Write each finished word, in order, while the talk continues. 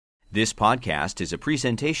This podcast is a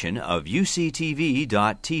presentation of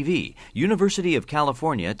UCTV.tv, University of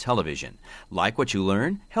California Television. Like what you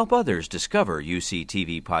learn? Help others discover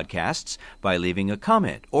UCTV podcasts by leaving a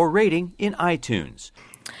comment or rating in iTunes.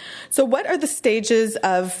 So what are the stages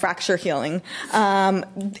of fracture healing?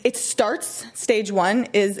 It starts, stage one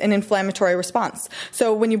is an inflammatory response.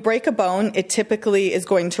 So when you break a bone, it typically is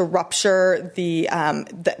going to rupture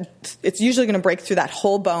it's usually going to break through that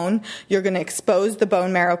whole bone. You're going to expose the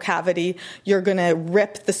bone marrow cavity. You're going to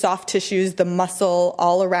rip the soft tissues, the muscle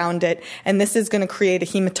all around it. And this is going to create a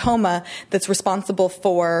hematoma that's responsible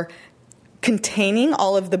for containing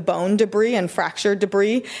all of the bone debris and fracture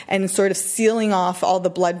debris and sort of sealing off all the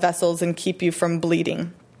blood vessels and keep you from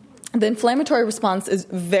bleeding. The inflammatory response is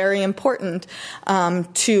very important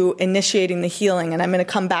to initiating the healing, and I'm going to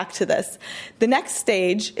come back to this. The next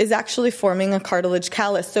stage is actually forming a cartilage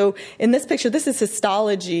callus. So in this picture, this is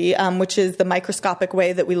histology, which is the microscopic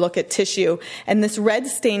way that we look at tissue, and this red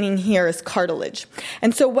staining here is cartilage.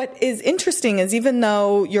 And so what is interesting is even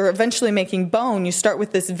though you're eventually making bone, you start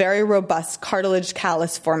with this very robust cartilage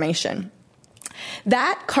callus formation.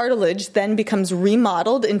 That cartilage then becomes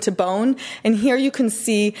remodeled into bone, and here you can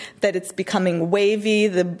see that it's becoming wavy,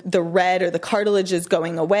 the red or the cartilage is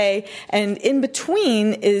going away, and in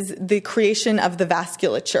between is the creation of the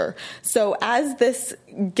vasculature. So as this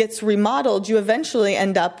gets remodeled, you eventually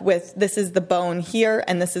end up with, this is the bone here,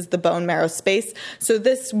 and this is the bone marrow space. So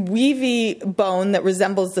this weavy bone that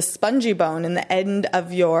resembles the spongy bone in the end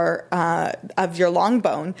of your long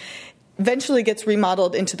bone eventually gets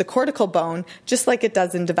remodeled into the cortical bone, just like it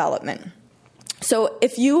does in development. So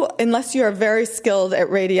unless you are very skilled at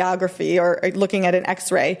radiography or looking at an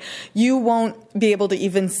X-ray, you won't be able to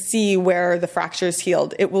even see where the fracture is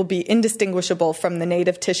healed. It will be indistinguishable from the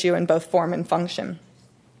native tissue in both form and function.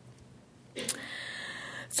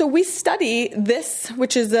 So we study this,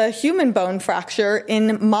 which is a human bone fracture,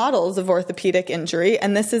 in models of orthopedic injury.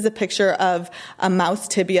 And this is a picture of a mouse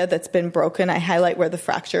tibia that's been broken. I highlight where the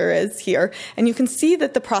fracture is here. And you can see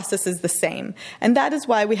that the process is the same. And that is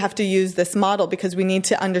why we have to use this model, because we need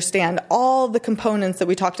to understand all the components that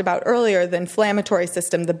we talked about earlier, the inflammatory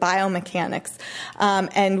system, the biomechanics.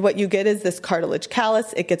 And what you get is this cartilage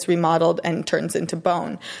callus. It gets remodeled and turns into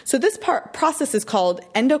bone. So this process is called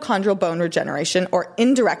endochondral bone regeneration, or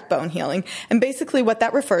indirect bone healing. And basically what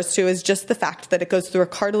that refers to is just the fact that it goes through a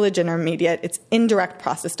cartilage intermediate. It's indirect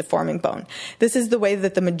process to forming bone. This is the way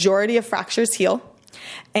that the majority of fractures heal,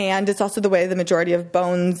 and it's also the way the majority of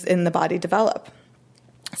bones in the body develop.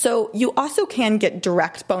 So you also can get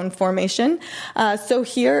direct bone formation. So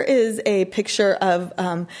here is a picture of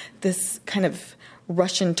this kind of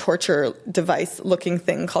Russian torture device looking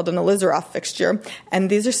thing called an Ilizarov fixture. And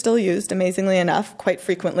these are still used, amazingly enough, quite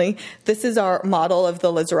frequently. This is our model of the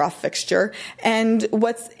Ilizarov fixture. And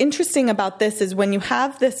what's interesting about this is when you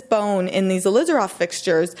have this bone in these Ilizarov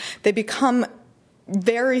fixtures, they become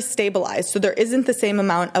very stabilized. So there isn't the same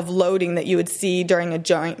amount of loading that you would see during a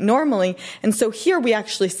joint normally. And so here we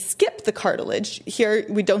actually skip the cartilage. Here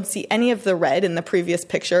we don't see any of the red in the previous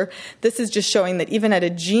picture. This is just showing that even at a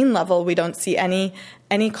gene level, we don't see any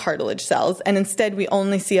cartilage cells, and instead we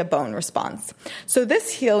only see a bone response. So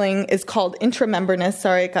this healing is called intramembranous.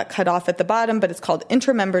 Sorry, it got cut off at the bottom, but it's called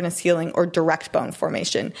intramembranous healing or direct bone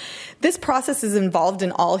formation. This process is involved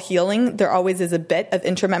in all healing. There always is a bit of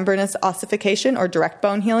intramembranous ossification or direct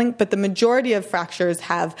bone healing, but the majority of fractures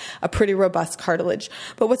have a pretty robust cartilage.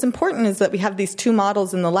 But what's important is that we have these two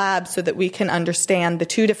models in the lab so that we can understand the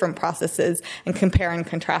two different processes and compare and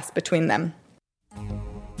contrast between them.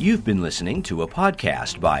 You've been listening to a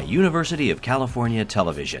podcast by University of California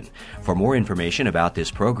Television. For more information about this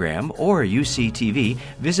program or UCTV,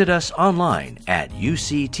 visit us online at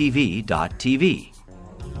uctv.tv.